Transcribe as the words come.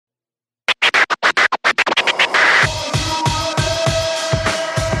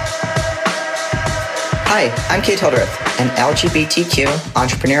Hi, I'm Kate Hildreth, an LGBTQ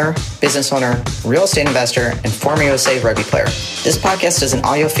entrepreneur, business owner, real estate investor, and former USA rugby player. This podcast is an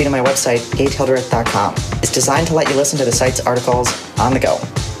audio feed on my website, katehildreth.com. It's designed to let you listen to the site's articles on the go.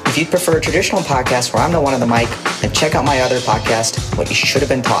 If you'd prefer a traditional podcast where I'm the one on the mic, then check out my other podcast, What You Should Have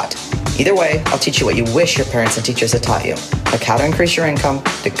Been Taught. Either way, I'll teach you what you wish your parents and teachers had taught you, like how to increase your income,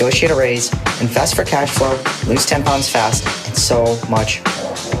 negotiate a raise, invest for cash flow, lose 10 pounds fast, and so much more.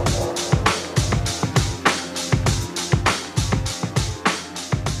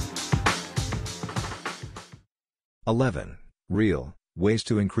 11. Real ways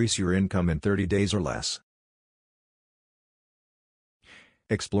to increase your income in 30 days or less.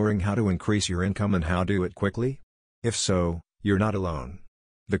 Exploring how to increase your income and how to do it quickly? If so, you're not alone.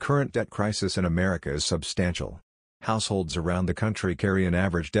 The current debt crisis in America is substantial. Households around the country carry an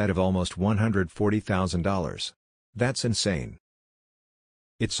average debt of almost $140,000. That's insane.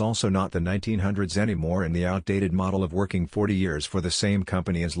 It's also not the 1900s anymore, and the outdated model of working 40 years for the same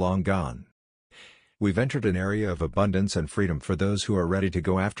company is long gone. We've entered an area of abundance and freedom for those who are ready to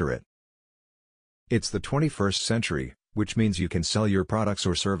go after it. It's the 21st century, which means you can sell your products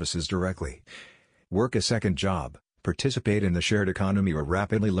or services directly, work a second job, participate in the shared economy, or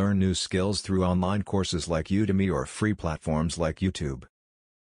rapidly learn new skills through online courses like Udemy or free platforms like YouTube.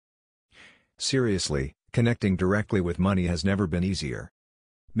 Seriously, connecting directly with money has never been easier.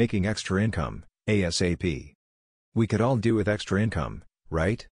 Making extra income, ASAP. We could all do with extra income,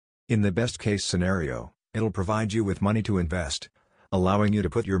 right? In the best case scenario, it'll provide you with money to invest, allowing you to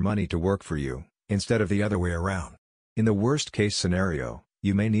put your money to work for you, instead of the other way around. In the worst case scenario,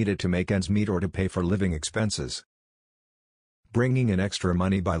 you may need it to make ends meet or to pay for living expenses. Bringing in extra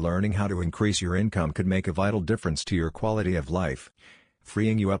money by learning how to increase your income could make a vital difference to your quality of life,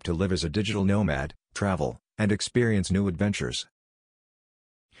 freeing you up to live as a digital nomad, travel, and experience new adventures.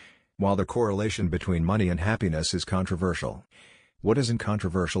 While the correlation between money and happiness is controversial, what isn't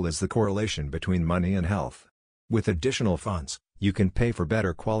controversial is the correlation between money and health. With additional funds, you can pay for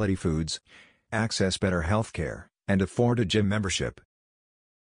better quality foods, access better health care, and afford a gym membership.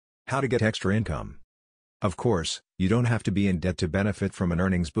 How to get extra income? Of course, you don't have to be in debt to benefit from an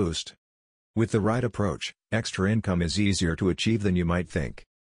earnings boost. With the right approach, extra income is easier to achieve than you might think.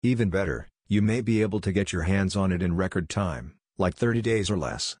 Even better, you may be able to get your hands on it in record time, like 30 days or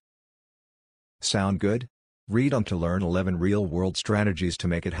less. Sound good? Read on to learn 11 real-world strategies to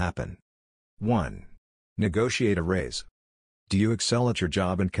make it happen. 1. Negotiate a raise. Do you excel at your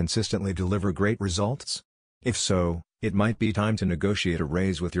job and consistently deliver great results? If so, it might be time to negotiate a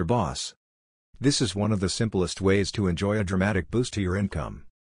raise with your boss. This is one of the simplest ways to enjoy a dramatic boost to your income.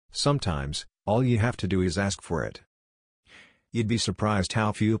 Sometimes, all you have to do is ask for it. You'd be surprised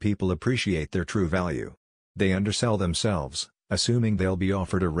how few people appreciate their true value. They undersell themselves, assuming they'll be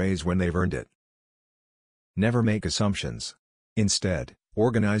offered a raise when they've earned it. Never make assumptions. Instead,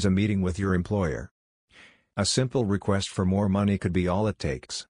 organize a meeting with your employer. A simple request for more money could be all it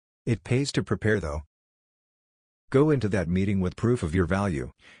takes. It pays to prepare though. Go into that meeting with proof of your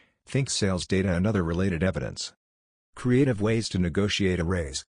value. Think sales data and other related evidence. Creative ways to negotiate a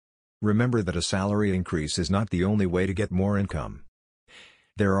raise. Remember that a salary increase is not the only way to get more income.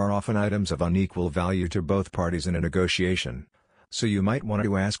 There are often items of unequal value to both parties in a negotiation, so you might want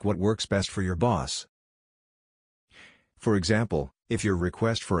to ask what works best for your boss. For example, if your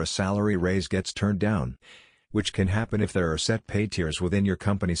request for a salary raise gets turned down, which can happen if there are set pay tiers within your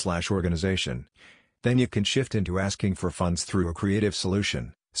company/organization, then you can shift into asking for funds through a creative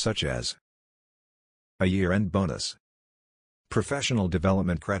solution, such as a year-end bonus, professional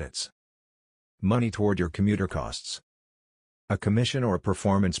development credits, money toward your commuter costs, a commission or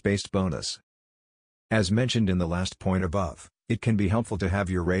performance-based bonus. As mentioned in the last point above, it can be helpful to have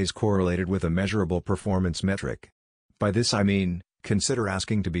your raise correlated with a measurable performance metric. By this I mean, consider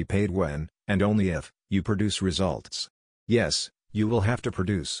asking to be paid when, and only if, you produce results. Yes, you will have to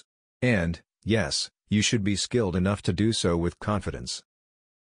produce. And, yes, you should be skilled enough to do so with confidence.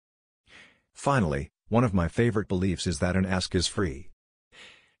 Finally, one of my favorite beliefs is that an ask is free.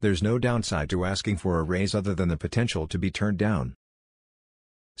 There's no downside to asking for a raise other than the potential to be turned down.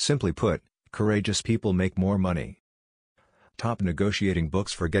 Simply put, courageous people make more money. Top negotiating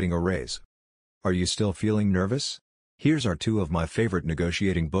books for getting a raise. Are you still feeling nervous? Here's are 2 of my favorite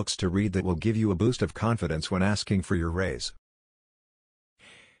negotiating books to read that will give you a boost of confidence when asking for your raise.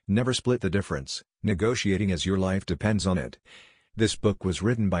 Never Split the Difference, Negotiating as Your Life Depends on It. This book was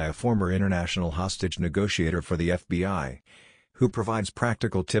written by a former international hostage negotiator for the FBI, who provides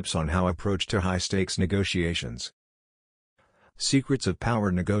practical tips on how to approach high-stakes negotiations. Secrets of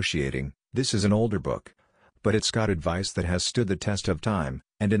Power Negotiating. This is an older book, but it's got advice that has stood the test of time,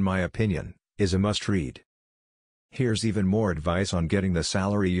 and in my opinion, is a must-read. Here's even more advice on getting the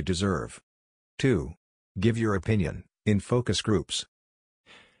salary you deserve. 2. Give your opinion, in focus groups.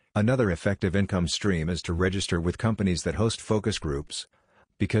 Another effective income stream is to register with companies that host focus groups,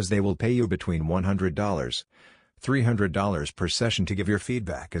 because they will pay you between $100, $300 per session to give your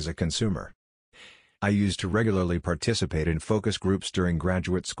feedback as a consumer. I used to regularly participate in focus groups during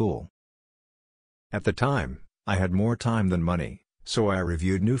graduate school. At the time, I had more time than money, so I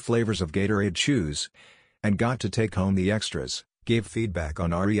reviewed new flavors of Gatorade shoes, and got to take home the extras, gave feedback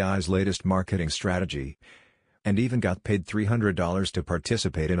on REI's latest marketing strategy, and even got paid $300 to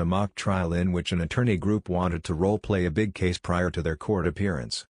participate in a mock trial in which an attorney group wanted to role-play a big case prior to their court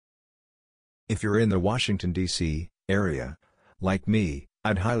appearance. If you're in the Washington, D.C. area, like me,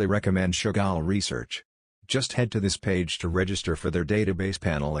 I'd highly recommend Chagall Research. Just head to this page to register for their database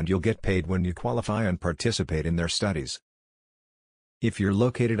panel and you'll get paid when you qualify and participate in their studies. If you're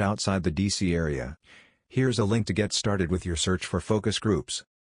located outside the D.C. area, here's a link to get started with your search for focus groups.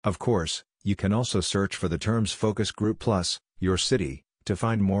 Of course, you can also search for the terms Focus Group Plus, your city, to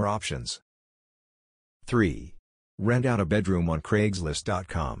find more options. 3. Rent out a bedroom on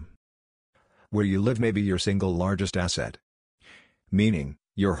Craigslist.com. Where you live may be your single largest asset. Meaning,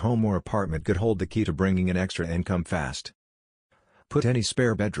 your home or apartment could hold the key to bringing in extra income fast. Put any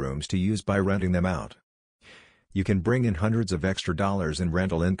spare bedrooms to use by renting them out. You can bring in hundreds of extra dollars in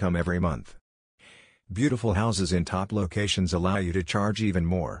rental income every month. Beautiful houses in top locations allow you to charge even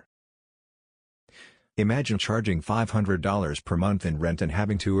more. Imagine charging $500 per month in rent and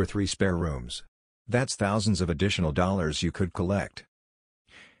having 2 or 3 spare rooms. That's thousands of additional dollars you could collect.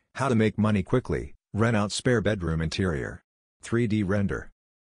 How to make money quickly: rent out spare bedroom interior. 3D render.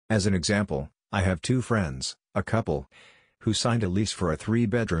 As an example, I have 2 friends, a couple, who signed a lease for a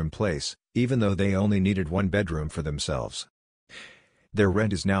 3-bedroom place, even though they only needed 1 bedroom for themselves. Their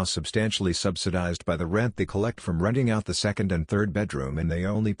rent is now substantially subsidized by the rent they collect from renting out the 2nd and 3rd bedroom, and they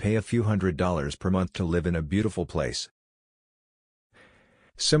only pay a few $100s per month to live in a beautiful place.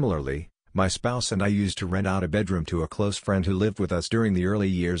 Similarly, my spouse and I used to rent out a bedroom to a close friend who lived with us during the early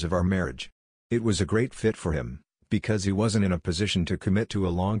years of our marriage. It was a great fit for him, because he wasn't in a position to commit to a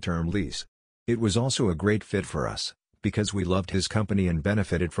long-term lease. It was also a great fit for us, because we loved his company and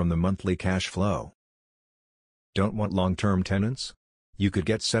benefited from the monthly cash flow. Don't want long-term tenants? You could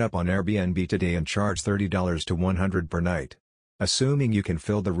get set up on Airbnb today and charge $30 to $100 per night. Assuming you can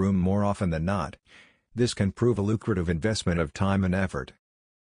fill the room more often than not, this can prove a lucrative investment of time and effort.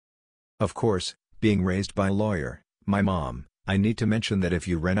 Of course, being raised by a lawyer, my mom, I need to mention that if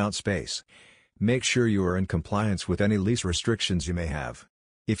you rent out space, make sure you are in compliance with any lease restrictions you may have.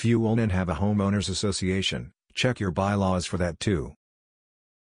 If you own and have a homeowners association, check your bylaws for that too.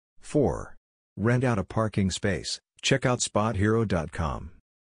 4. Rent out a parking space. Check out SpotHero.com.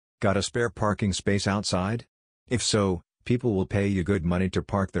 Got a spare parking space outside? If so, people will pay you good money to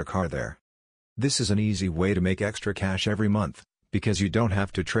park their car there. This is an easy way to make extra cash every month, because you don't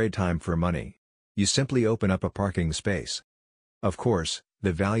have to trade time for money. You simply open up a parking space. Of course,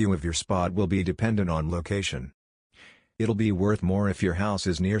 the value of your spot will be dependent on location. It'll be worth more if your house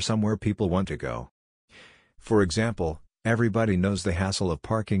is near somewhere people want to go. For example, everybody knows the hassle of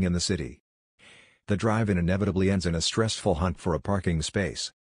parking in the city. The drive-in inevitably ends in a stressful hunt for a parking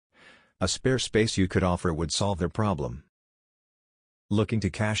space. A spare space you could offer would solve their problem. Looking to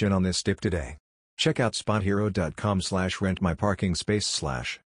cash in on this tip today? Check out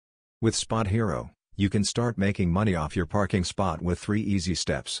SpotHero.com/rentmyparkingspace/. With SpotHero, you can start making money off your parking spot with 3 easy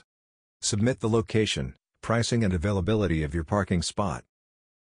steps. Submit the location, pricing and availability of your parking spot.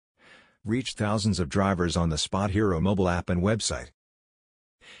 Reach thousands of drivers on the SpotHero mobile app and website.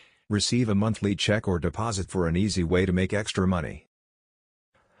 Receive a monthly check or deposit for an easy way to make extra money.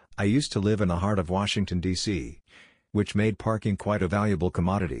 I used to live in the heart of Washington, D.C., which made parking quite a valuable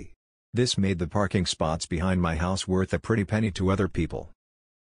commodity. This made the parking spots behind my house worth a pretty penny to other people.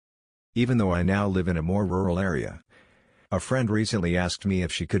 Even though I now live in a more rural area, a friend recently asked me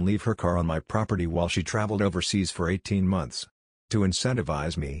if she could leave her car on my property while she traveled overseas for 18 months. To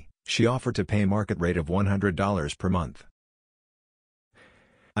incentivize me, she offered to pay market rate of $100 per month.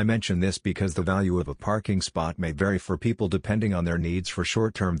 I mention this because the value of a parking spot may vary for people depending on their needs for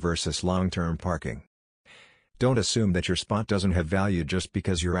short-term versus long-term parking. Don't assume that your spot doesn't have value just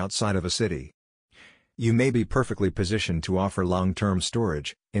because you're outside of a city. You may be perfectly positioned to offer long-term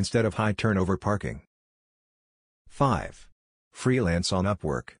storage, instead of high-turnover parking. 5. Freelance on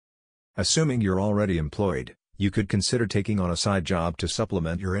Upwork. Assuming you're already employed, you could consider taking on a side job to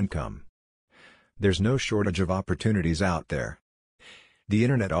supplement your income. There's no shortage of opportunities out there. The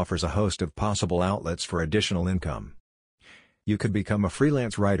internet offers a host of possible outlets for additional income. You could become a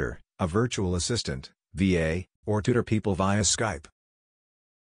freelance writer, a virtual assistant, VA, or tutor people via Skype.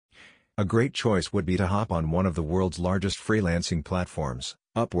 A great choice would be to hop on one of the world's largest freelancing platforms,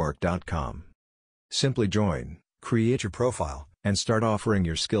 Upwork.com. Simply join, create your profile, and start offering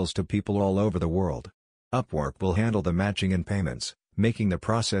your skills to people all over the world. Upwork will handle the matching and payments, making the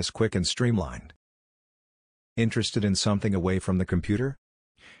process quick and streamlined. Interested in something away from the computer?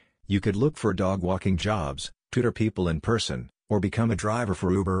 You could look for dog walking jobs, tutor people in person, or become a driver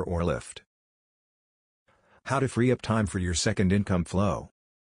for Uber or Lyft. How to free up time for your second income flow.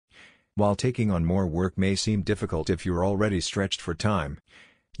 While taking on more work may seem difficult if you're already stretched for time,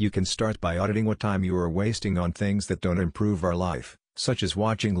 you can start by auditing what time you are wasting on things that don't improve our life, such as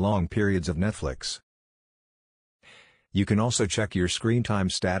watching long periods of Netflix. You can also check your screen time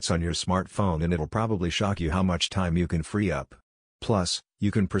stats on your smartphone, and it'll probably shock you how much time you can free up. Plus,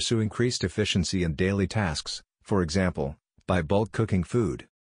 you can pursue increased efficiency in daily tasks, for example, by bulk cooking food.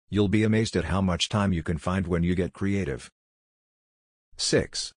 You'll be amazed at how much time you can find when you get creative.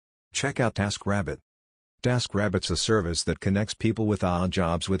 6. Check out TaskRabbit. TaskRabbit's a service that connects people with odd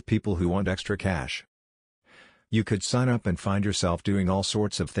jobs with people who want extra cash. You could sign up and find yourself doing all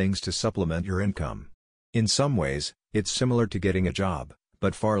sorts of things to supplement your income. In some ways, it's similar to getting a job,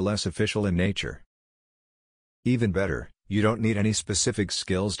 but far less official in nature. Even better, you don't need any specific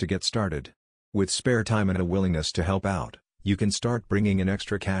skills to get started. With spare time and a willingness to help out, you can start bringing in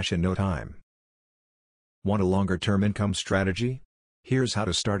extra cash in no time. Want a longer-term income strategy? Here's how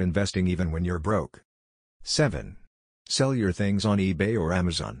to start investing even when you're broke. 7. Sell your things on eBay or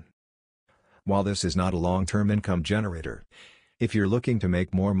Amazon. While this is not a long-term income generator, if you're looking to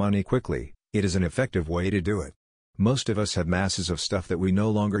make more money quickly, it is an effective way to do it. Most of us have masses of stuff that we no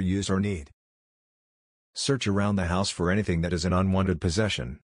longer use or need. Search around the house for anything that is an unwanted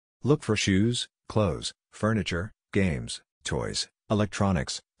possession. Look for shoes, clothes, furniture, games, toys,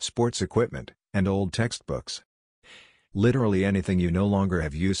 electronics, sports equipment, and old textbooks. Literally anything you no longer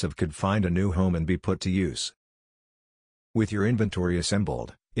have use of could find a new home and be put to use. With your inventory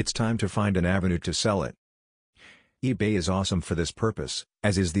assembled, it's time to find an avenue to sell it. eBay is awesome for this purpose,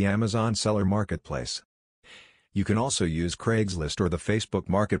 as is the Amazon Seller Marketplace. You can also use Craigslist or the Facebook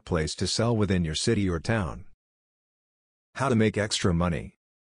Marketplace to sell within your city or town. How to make extra money.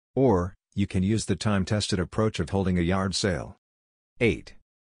 Or, you can use the time-tested approach of holding a yard sale. 8.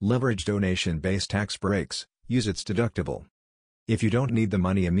 Leverage donation-based tax breaks. Use its deductible. If you don't need the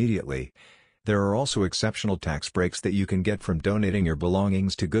money immediately, there are also exceptional tax breaks that you can get from donating your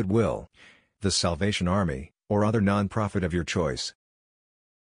belongings to Goodwill, the Salvation Army, or other non-profit of your choice.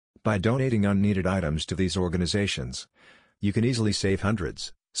 By donating unneeded items to these organizations, you can easily save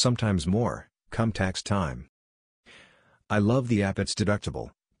hundreds, sometimes more, come tax time. I love the app It's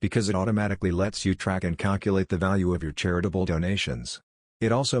Deductible, because it automatically lets you track and calculate the value of your charitable donations.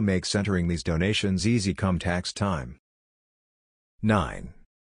 It also makes entering these donations easy come tax time. 9.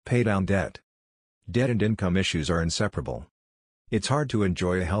 Pay down debt. Debt and income issues are inseparable. It's hard to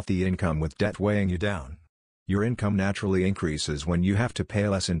enjoy a healthy income with debt weighing you down. Your income naturally increases when you have to pay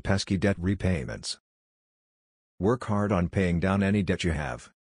less in pesky debt repayments. Work hard on paying down any debt you have.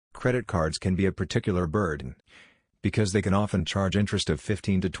 Credit cards can be a particular burden, because they can often charge interest of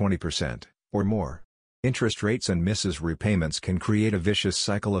 15 to 20%, or more. Interest rates and misses repayments can create a vicious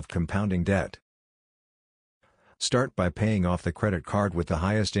cycle of compounding debt. Start by paying off the credit card with the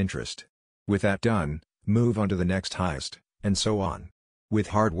highest interest. With that done, move on to the next highest, and so on. With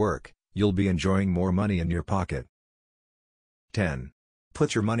hard work, you'll be enjoying more money in your pocket. 10.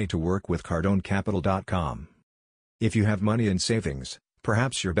 Put your money to work with CardoneCapital.com. If you have money in savings,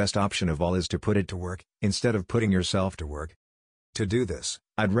 perhaps your best option of all is to put it to work, instead of putting yourself to work. To do this,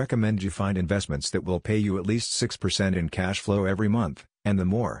 I'd recommend you find investments that will pay you at least 6% in cash flow every month, and the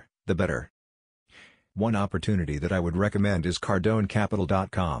more, the better. One opportunity that I would recommend is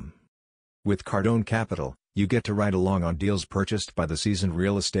CardoneCapital.com. With Cardone Capital, you get to ride along on deals purchased by the seasoned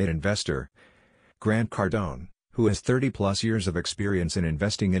real estate investor, Grant Cardone, who has 30-plus years of experience in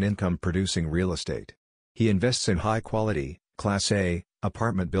investing in income-producing real estate. He invests in high-quality, Class A,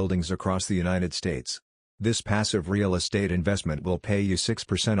 apartment buildings across the United States. This passive real estate investment will pay you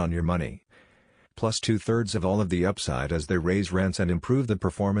 6% on your money, plus 2/3 of all of the upside as they raise rents and improve the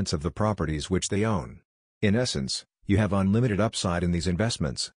performance of the properties which they own. In essence, you have unlimited upside in these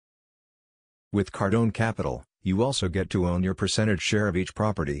investments. With Cardone Capital, you also get to own your percentage share of each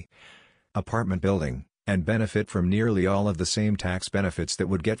property, apartment building, and benefit from nearly all of the same tax benefits that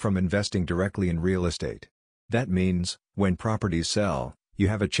would get from investing directly in real estate. That means, when properties sell, you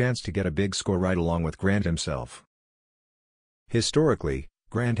have a chance to get a big score right along with Grant himself. Historically,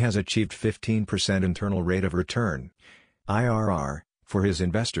 Grant has achieved 15% internal rate of return, IRR, for his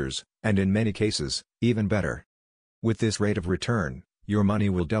investors, and in many cases, even better. With this rate of return, your money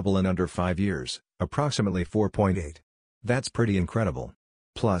will double in under 5 years, approximately 4.8. That's pretty incredible.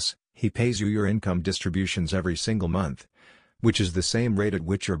 Plus, he pays you your income distributions every single month, which is the same rate at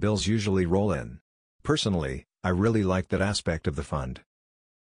which your bills usually roll in. Personally, I really like that aspect of the fund.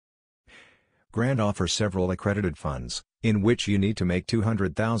 Grant offers several accredited funds, in which you need to make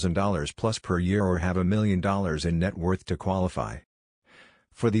 $200,000 plus per year or have $1 million in net worth to qualify.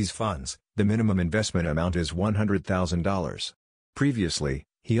 For these funds, the minimum investment amount is $100,000. Previously,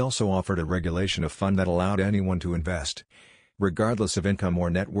 he also offered a regulation of fund that allowed anyone to invest, regardless of income or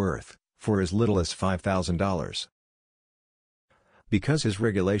net worth, for as little as $5,000. Because his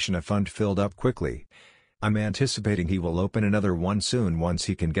regulation of fund filled up quickly, I'm anticipating he will open another one soon once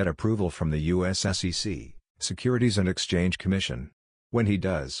he can get approval from the US SEC, Securities and Exchange Commission. When he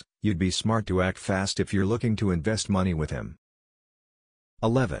does, you'd be smart to act fast if you're looking to invest money with him.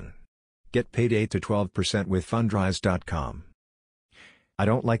 11. Get paid 8 to 12% with Fundrise.com. I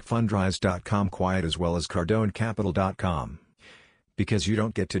don't like Fundrise.com quite as well as CardoneCapital.com, because you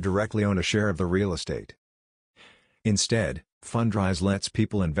don't get to directly own a share of the real estate. Instead, Fundrise lets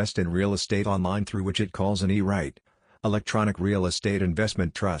people invest in real estate online through which it calls an E-REIT, Electronic Real Estate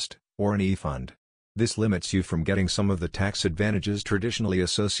Investment Trust, or an E-Fund. This limits you from getting some of the tax advantages traditionally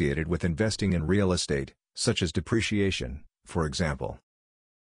associated with investing in real estate, such as depreciation, for example.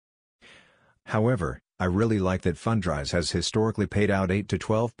 However, I really like that Fundrise has historically paid out 8 to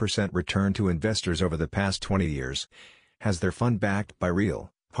 12% return to investors over the past 20 years, has their fund backed by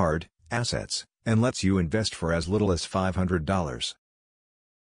real, hard, assets, and lets you invest for as little as $500.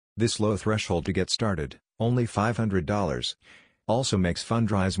 This low threshold to get started, only $500, also makes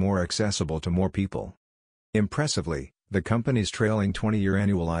Fundrise more accessible to more people. Impressively, the company's trailing 20-year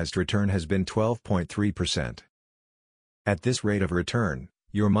annualized return has been 12.3%. At this rate of return,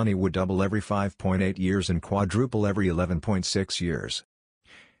 your money would double every 5.8 years and quadruple every 11.6 years.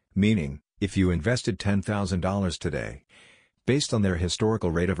 Meaning, if you invested $10,000 today, based on their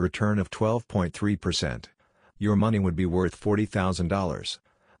historical rate of return of 12.3%, your money would be worth $40,000,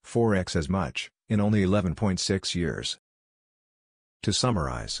 4x as much, in only 11.6 years. To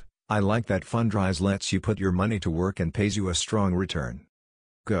summarize, I like that Fundrise lets you put your money to work and pays you a strong return.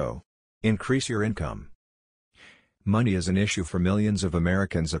 Go. Increase your income. Money is an issue for millions of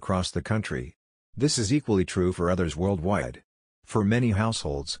Americans across the country. This is equally true for others worldwide. For many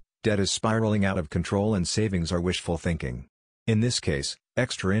households, debt is spiraling out of control and savings are wishful thinking. In this case,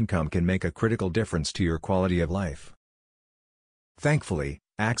 extra income can make a critical difference to your quality of life. Thankfully,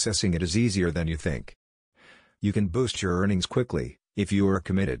 accessing it is easier than you think. You can boost your earnings quickly, if you are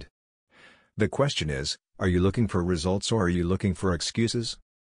committed. The question is, are you looking for results or are you looking for excuses?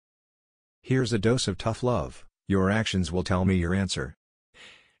 Here's a dose of tough love. Your actions will tell me your answer.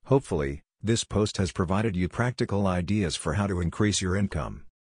 Hopefully, this post has provided you practical ideas for how to increase your income.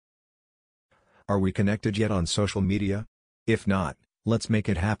 Are we connected yet on social media? If not, let's make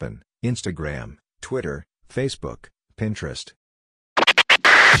it happen. Instagram, Twitter, Facebook, Pinterest.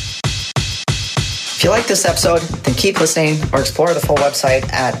 If you like this episode, then keep listening or explore the full website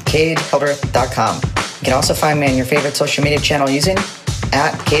at CadeHildreth.com. You can also find me on your favorite social media channel using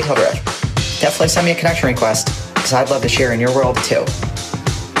 @CadeHildreth. Definitely send me a connection request, because I'd love to share in your world too.